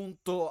un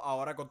punto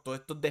ahora con todos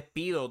estos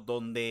despidos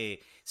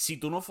donde si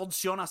tú no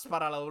funcionas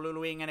para la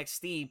WWE en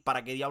NXT,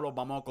 ¿para qué diablos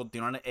vamos a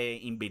continuar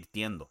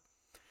invirtiendo?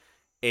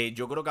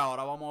 Yo creo que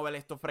ahora vamos a ver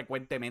esto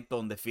frecuentemente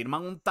donde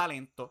firman un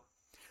talento,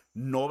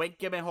 no ven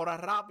que mejora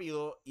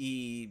rápido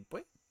y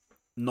pues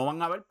no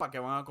van a ver para qué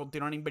van a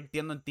continuar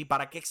invirtiendo en ti.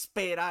 ¿Para qué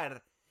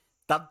esperar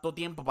tanto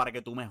tiempo para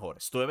que tú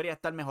mejores? Tú deberías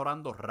estar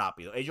mejorando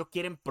rápido. Ellos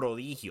quieren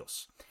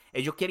prodigios.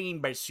 Ellos quieren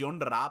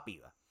inversión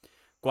rápida.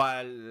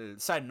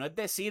 ¿Sabes? No es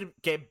decir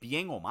que es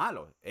bien o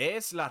malo.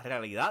 Es la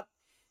realidad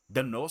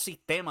del nuevo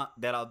sistema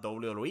de la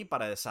WWE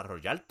para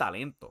desarrollar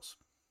talentos.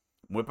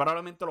 Muy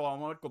probablemente lo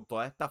vamos a ver con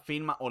todas estas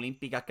firmas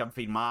olímpicas que han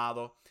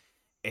firmado.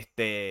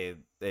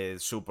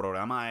 Su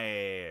programa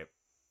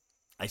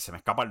ay, se me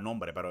escapa el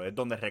nombre, pero es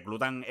donde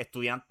reclutan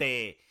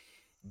estudiantes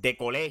de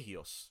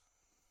colegios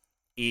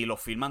y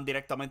los firman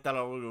directamente a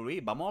la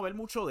WWE. Vamos a ver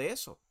mucho de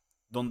eso.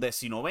 Donde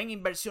si no ven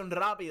inversión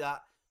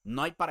rápida,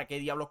 no hay para qué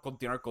diablos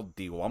continuar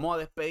contigo. Vamos a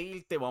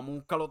despedirte, vamos a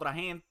buscar a otra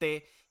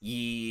gente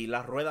y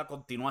la rueda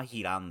continúa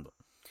girando.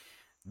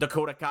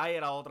 Dakota Kai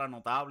era otra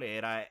notable,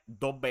 era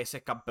 2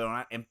 veces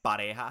campeona en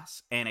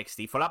parejas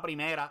NXT. Fue la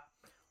primera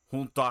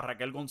junto a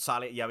Raquel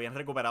González y habían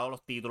recuperado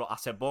los títulos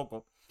hace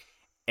poco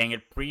en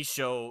el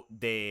pre-show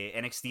de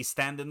NXT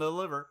Stand and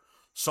Deliver,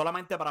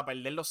 solamente para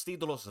perder los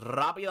títulos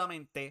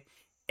rápidamente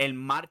el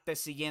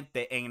martes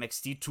siguiente en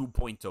NXT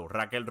 2.0.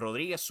 Raquel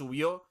Rodríguez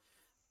subió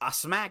a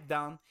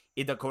SmackDown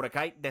y Dakota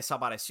Kai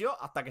desapareció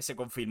hasta que se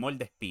confirmó el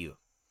despido.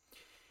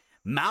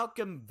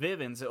 Malcolm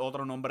Bivens es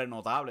otro nombre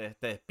notable de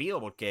este despido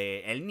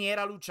porque él ni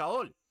era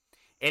luchador.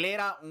 Él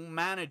era un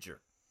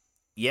manager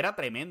y era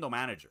tremendo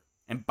manager.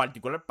 En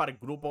particular para el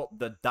grupo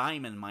The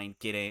Diamond Mine,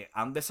 quienes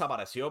han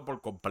desaparecido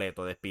por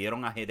completo.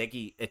 Despidieron a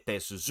Hideki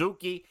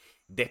Suzuki,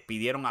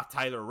 despidieron a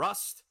Tyler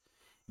Rust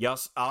y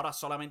ahora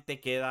solamente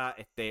queda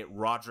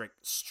Roderick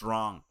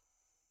Strong.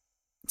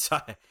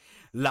 ¿Sabes?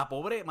 La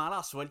pobre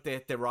mala suerte de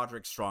este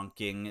Roderick Strong,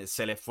 quien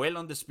se le fue el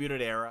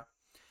Undisputed Era,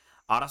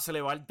 ahora se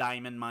le va el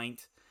Diamond Mine.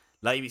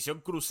 La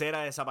división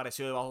crucera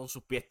desapareció debajo de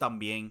sus pies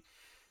también.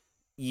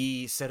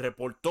 Y se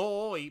reportó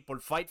hoy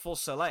por Fightful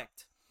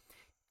Select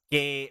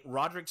que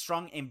Roderick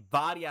Strong en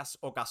varias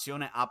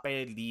ocasiones ha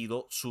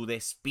perdido su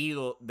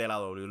despido de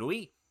la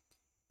WWE.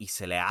 Y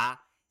se le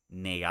ha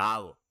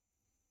negado.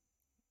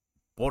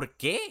 ¿Por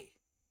qué?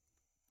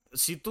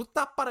 Si tú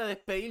estás para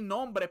despedir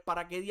nombres,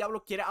 ¿para qué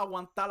diablos quieres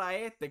aguantar a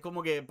este?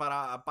 Como que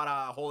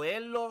para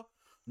joderlo,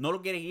 no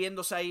lo quieres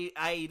yéndose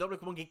a AEW.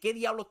 Como que ¿qué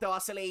diablos te va a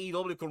hacer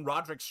AEW con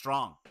Roderick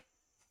Strong?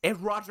 Es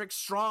Roderick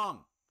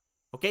Strong.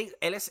 ¿Ok?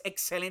 Él es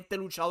excelente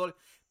luchador,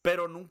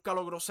 pero nunca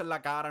logró ser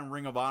la cara en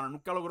Ring of Honor.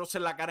 Nunca logró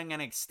ser la cara en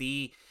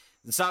NXT.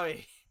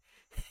 ¿Sabes?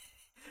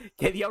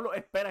 ¿Qué diablos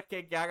esperas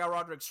que haga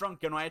Roderick Strong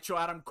que no ha hecho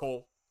Adam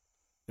Cole?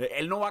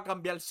 Él no va a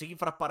cambiar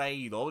cifras para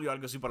AEW o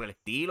algo así por el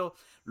estilo.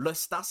 Lo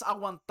estás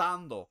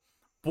aguantando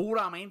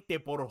puramente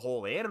por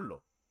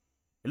joderlo.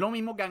 Es lo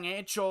mismo que han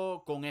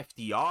hecho con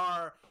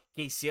FTR,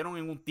 que hicieron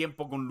en un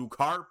tiempo con Luke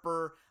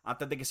Harper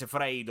antes de que se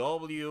fuera a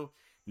AEW.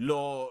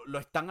 Lo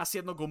están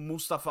haciendo con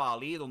Mustafa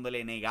Ali, donde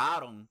le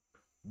negaron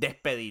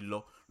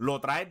despedirlo. Lo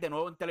traes de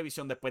nuevo en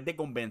televisión después de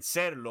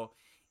convencerlo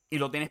y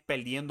lo tienes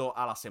perdiendo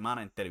a la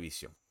semana en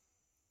televisión.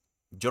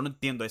 Yo no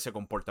entiendo ese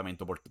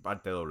comportamiento por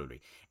parte de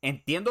WWE.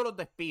 Entiendo los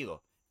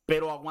despidos,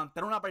 pero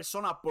aguantar a una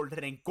persona por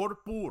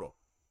rencor puro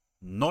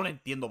No lo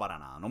entiendo para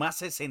nada. No me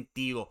hace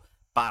sentido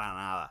para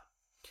nada.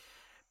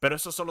 Pero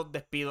esos son los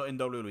despidos en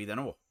WWE. De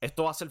nuevo,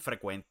 esto va a ser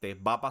frecuente.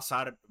 Va a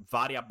pasar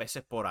varias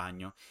veces por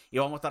año. Y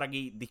vamos a estar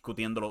aquí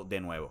discutiéndolo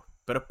de nuevo.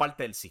 Pero es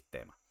parte del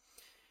sistema.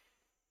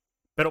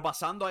 Pero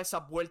pasando a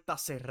esa puerta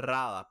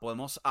cerrada,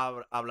 podemos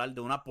hablar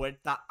de una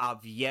puerta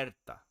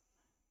abierta.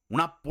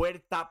 Una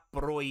puerta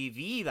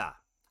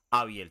prohibida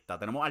abierta.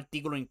 Tenemos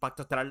artículo en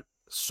Impacto Estelar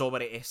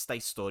sobre esta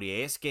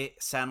historia. Es que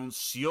se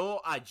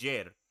anunció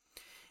ayer,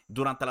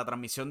 durante la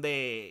transmisión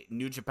de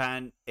New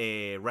Japan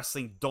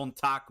Wrestling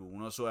Dontaku,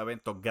 uno de sus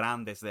eventos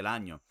grandes del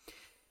año,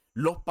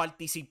 los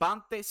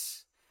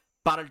participantes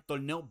para el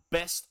torneo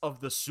Best of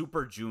the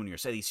Super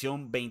Juniors,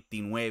 edición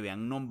 29,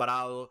 han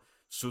nombrado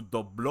sus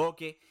 2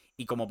 bloques.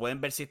 Y como pueden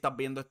ver si están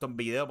viendo esto en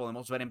video,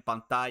 podemos ver en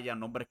pantalla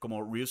nombres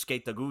como Ryusuke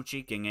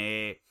Taguchi, quien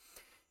es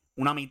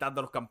una mitad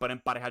de los campeones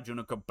en pareja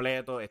junior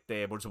completo.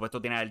 Por supuesto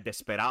tiene el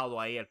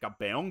Desperado ahí, el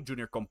campeón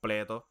junior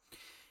completo.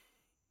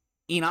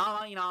 Y nada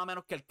más y nada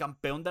menos que el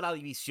campeón de la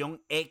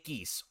división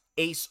X,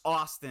 Ace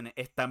Austin,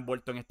 está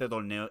envuelto en este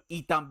torneo.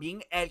 Y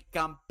también el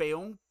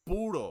campeón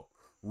puro,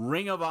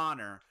 Ring of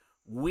Honor,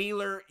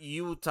 Wheeler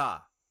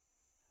Yuta,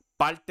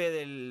 parte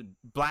del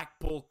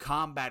Blackpool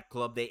Combat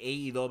Club de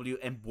AEW,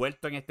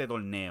 envuelto en este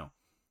torneo.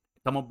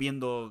 Estamos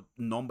viendo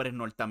nombres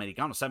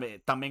norteamericanos. O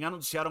sea, también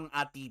anunciaron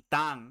a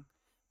Titán,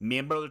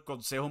 miembro del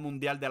Consejo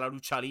Mundial de la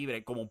Lucha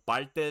Libre, como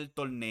parte del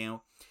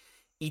torneo.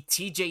 Y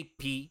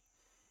TJP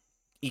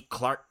y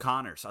Clark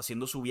Connors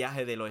haciendo su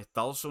viaje de los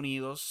Estados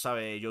Unidos.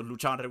 ¿Sabe? Ellos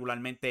luchaban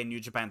regularmente en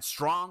New Japan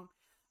Strong.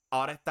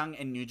 Ahora están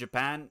en New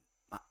Japan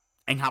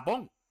en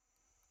Japón.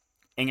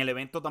 En el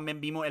evento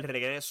también vimos el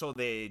regreso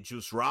de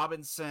Juice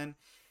Robinson,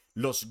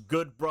 los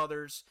Good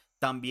Brothers.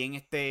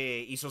 También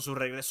hizo su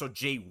regreso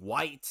Jay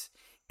White.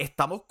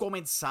 Estamos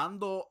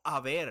comenzando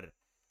a ver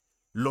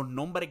los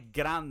nombres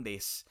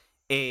grandes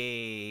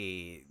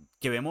que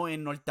vemos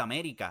en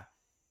Norteamérica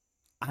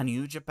a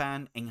New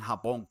Japan en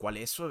Japón.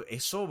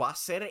 Eso va a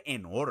ser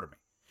enorme.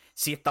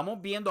 Si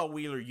estamos viendo a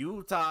Wheeler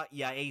Yuta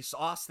y a Ace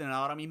Austin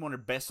ahora mismo en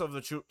el Best of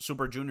the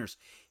Super Juniors,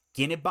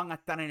 ¿quiénes van a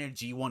estar en el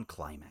G1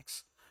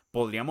 Climax?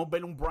 Podríamos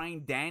ver un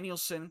Bryan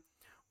Danielson,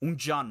 un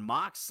Jon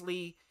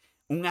Moxley,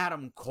 un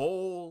Adam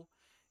Cole.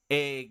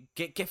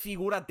 ¿Qué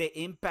figuras de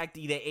Impact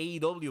y de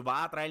AEW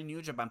va a traer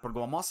New Japan? Porque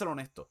vamos a ser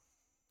honestos.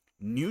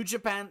 New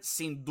Japan,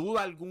 sin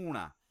duda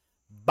alguna,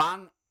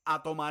 van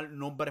a tomar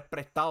nombres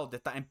prestados de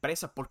estas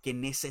empresas porque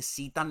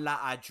necesitan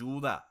la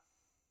ayuda.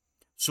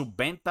 Sus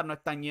ventas no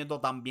están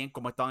yendo tan bien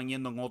como estaban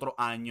yendo en otros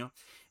años.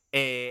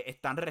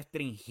 Están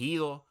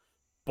restringidos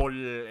por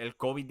el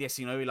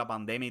COVID-19 y la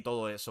pandemia y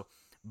todo eso.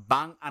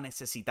 Van a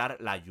necesitar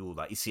la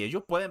ayuda. Y si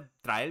ellos pueden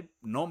traer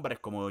nombres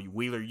como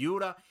Wheeler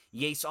Yuta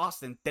y Ace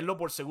Austin, tenlo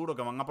por seguro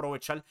que van a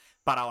aprovechar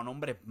para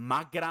nombres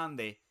más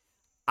grandes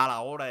a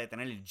la hora de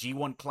tener el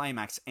G1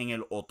 Climax en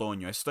el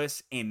otoño. Esto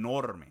es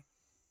enorme,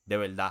 de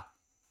verdad.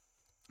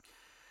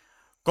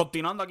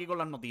 Continuando aquí con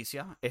las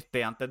noticias,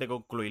 antes de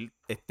concluir,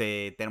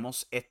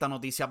 tenemos esta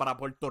noticia para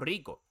Puerto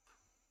Rico.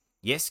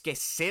 Y es que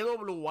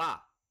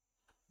CWA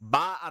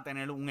va a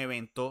tener un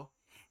evento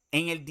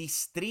en el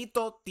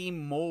distrito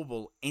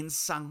T-Mobile en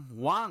San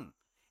Juan.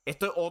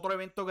 Esto es otro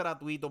evento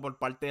gratuito por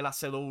parte de la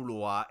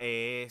CWA.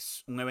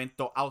 Es un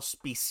evento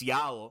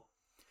auspiciado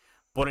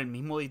por el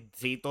mismo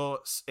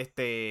distrito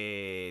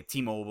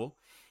T-Mobile.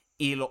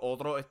 Y los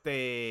otros,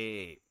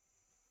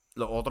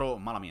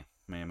 mala mía,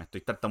 me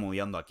estoy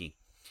tartamudeando aquí.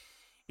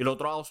 Y los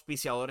otros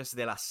auspiciadores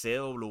de la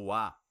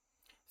CWA. O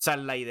sea,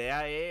 la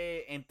idea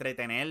es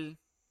entretener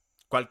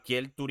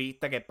cualquier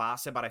turista que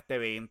pase para este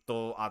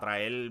evento,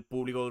 atraer el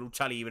público de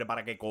lucha libre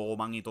para que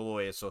coman y todo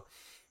eso.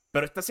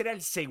 Pero este sería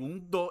el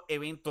segundo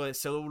evento de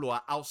CWA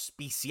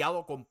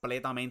auspiciado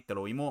completamente.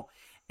 Lo vimos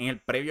en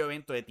el previo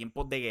evento de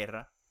Tiempos de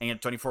Guerra, en el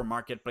 24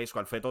 Marketplace,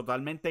 cual fue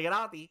totalmente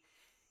gratis.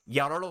 Y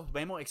ahora los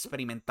vemos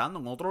experimentando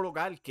en otro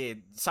local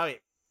que,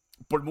 ¿sabe?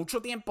 Por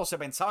mucho tiempo se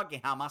pensaba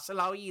que jamás en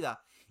la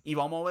vida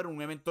íbamos a ver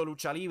un evento de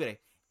lucha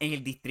libre en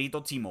el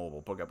distrito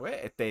T-Mobile. Porque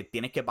pues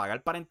tienes que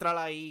pagar para entrar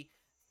ahí.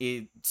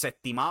 Y se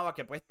estimaba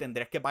que pues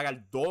tendrías que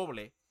pagar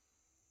doble.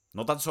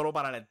 No tan solo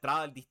para la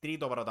entrada del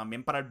distrito, pero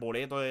también para el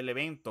boleto del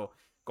evento.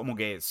 Como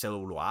que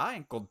CWA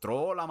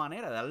encontró la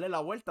manera de darle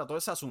la vuelta a todo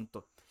ese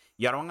asunto.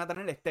 Y ahora van a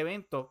tener este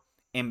evento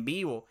en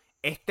vivo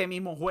este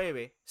mismo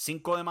jueves,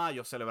 5 de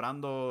mayo,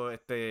 celebrando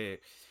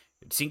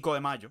 5 de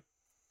mayo,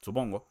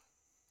 supongo,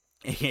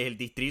 en el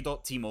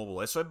distrito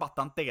T-Mobile. Eso es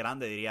bastante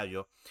grande, diría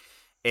yo.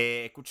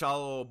 He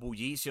escuchado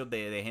bullicios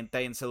de gente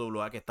ahí en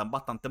CWA que están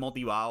bastante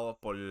motivados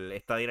por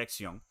esta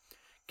dirección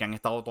que han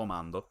estado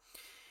tomando.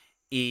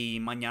 Y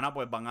mañana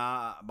pues vamos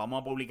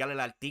a publicar el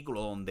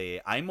artículo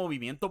donde hay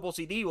movimiento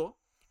positivo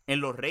en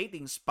los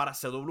ratings para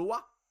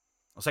CWA.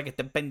 O sea que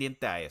estén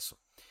pendientes a eso.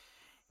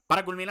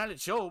 Para culminar el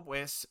show,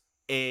 pues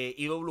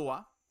IWA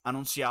ha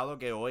anunciado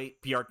que hoy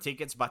PR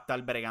Tickets va a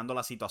estar bregando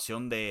la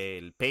situación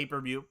del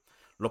pay-per-view.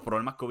 Los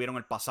problemas que hubieron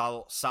el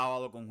pasado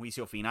sábado con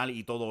juicio final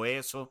y todo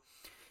eso.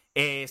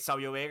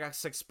 Sabio Vega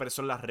se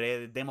expresó en las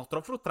redes,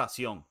 demostró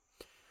frustración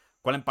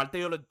cual en parte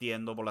yo lo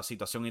entiendo por la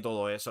situación y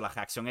todo eso, la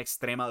reacción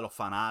extrema de los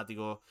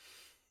fanáticos.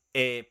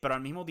 Pero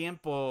al mismo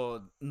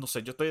tiempo, no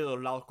sé, yo estoy de dos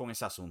lados con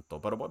ese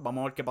asunto. Pero pues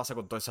vamos a ver qué pasa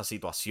con toda esa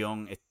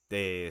situación.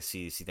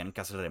 Si tienen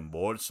que hacer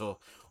reembolsos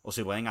o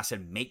si pueden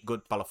hacer make good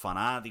para los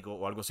fanáticos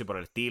o algo así por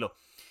el estilo.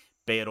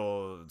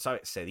 Pero,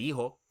 ¿sabes? Se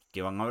dijo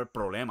que van a haber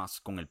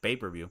problemas con el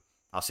pay-per-view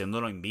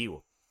haciéndolo en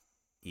vivo.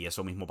 Y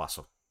eso mismo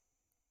pasó.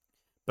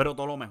 Pero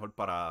todo lo mejor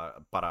para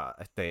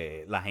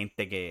la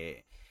gente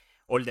que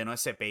ordenó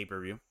ese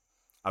pay-per-view.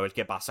 A ver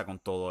qué pasa con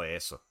todo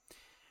eso.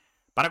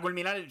 Para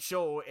culminar el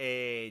show,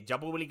 ya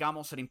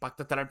publicamos en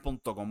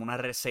ImpactoEstelar.com una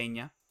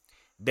reseña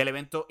del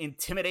evento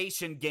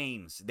Intimidation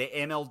Games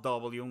de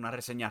MLW. Una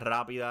reseña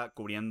rápida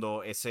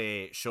cubriendo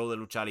ese show de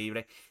lucha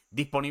libre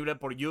disponible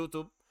por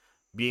YouTube.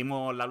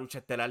 Vimos la lucha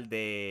estelar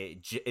de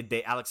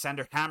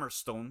Alexander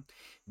Hammerstone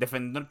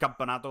defendiendo el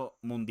campeonato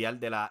mundial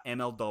de la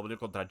MLW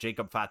contra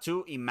Jacob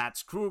Fatu y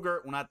Max Kruger.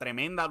 Una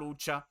tremenda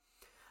lucha.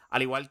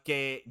 Al igual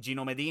que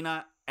Gino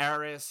Medina,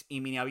 Ares y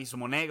Mini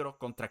Abismo Negro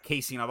contra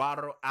Casey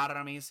Navarro,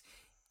 Aramis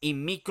y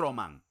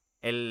Microman,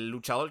 el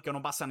luchador que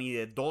no pasa ni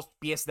de 2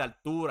 pies de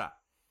altura,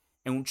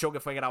 en un show que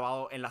fue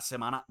grabado en la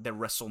semana de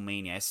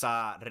WrestleMania.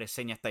 Esa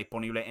reseña está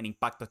disponible en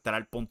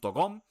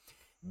ImpactoEstelar.com.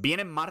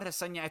 Vienen más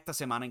reseñas esta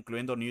semana,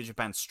 incluyendo New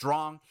Japan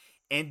Strong,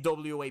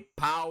 NWA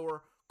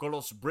Power, con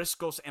los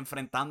Briscoes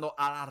enfrentando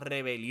a la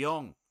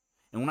Rebelión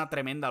en una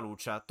tremenda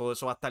lucha. Todo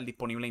eso va a estar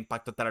disponible en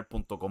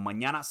ImpactoEstelar.com.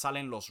 Mañana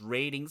salen los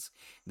ratings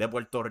de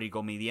Puerto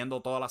Rico,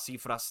 midiendo todas las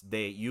cifras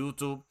de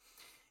YouTube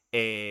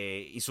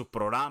y sus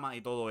programas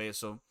y todo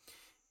eso.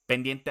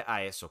 Pendiente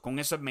a eso. Con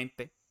eso en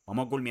mente,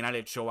 vamos a culminar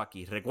el show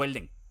aquí.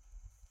 Recuerden,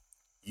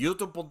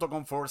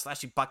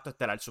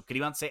 youtube.com/ImpactoEstelar.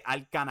 Suscríbanse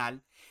al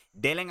canal.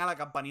 Denle a la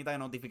campanita de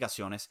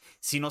notificaciones.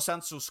 Si no se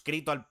han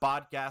suscrito al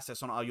podcast,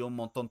 eso nos ayuda un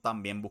montón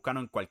también.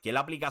 Búscanos en cualquier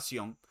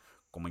aplicación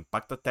como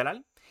Impacto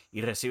Estelar y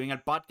reciben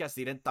el podcast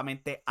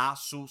directamente a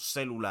su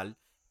celular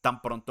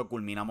tan pronto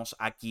culminamos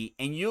aquí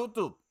en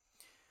YouTube.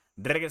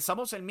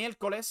 Regresamos el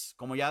miércoles,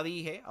 como ya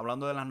dije,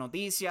 hablando de las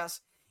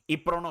noticias y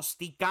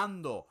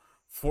pronosticando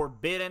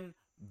Forbidden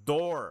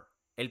Door,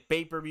 el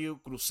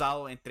pay-per-view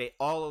cruzado entre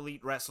All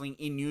Elite Wrestling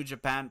y New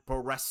Japan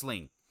Pro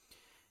Wrestling.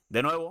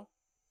 De nuevo,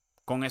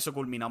 con eso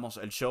culminamos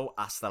el show.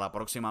 Hasta la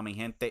próxima, mi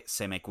gente.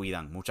 Se me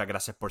cuidan. Muchas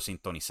gracias por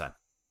sintonizar.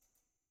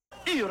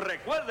 Y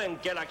recuerden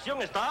que la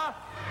acción está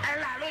en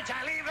la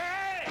lucha libre.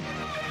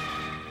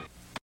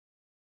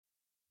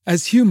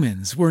 As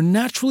humans, we're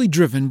naturally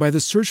driven by the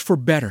search for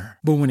better.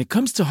 But when it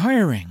comes to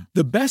hiring,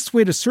 the best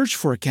way to search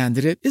for a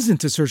candidate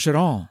isn't to search at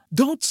all.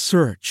 Don't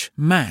search,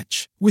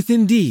 match with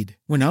Indeed.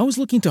 When I was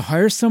looking to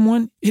hire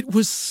someone, it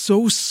was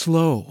so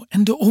slow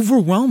and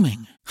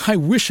overwhelming. I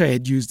wish I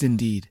had used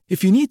Indeed.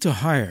 If you need to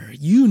hire,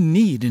 you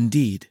need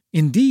Indeed.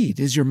 Indeed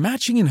is your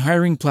matching and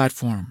hiring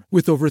platform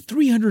with over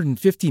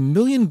 350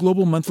 million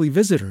global monthly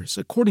visitors,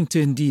 according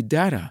to Indeed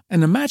data,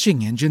 and a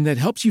matching engine that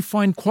helps you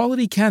find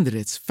quality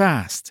candidates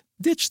fast.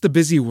 Ditch the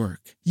busy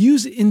work.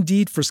 Use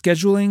Indeed for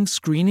scheduling,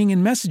 screening,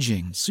 and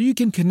messaging so you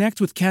can connect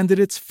with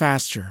candidates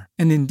faster.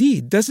 And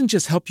Indeed doesn't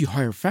just help you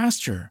hire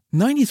faster.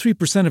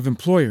 93% of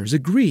employers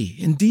agree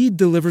Indeed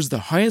delivers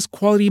the highest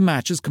quality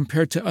matches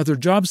compared to other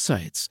job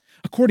sites,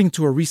 according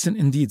to a recent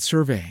Indeed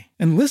survey.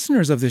 And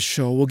listeners of this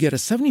show will get a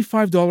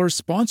 $75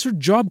 sponsored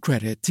job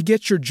credit to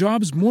get your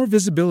jobs more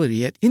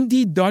visibility at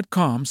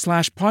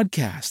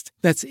Indeed.com/podcast.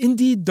 That's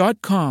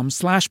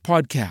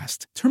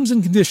Indeed.com/podcast. Terms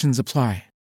and conditions apply.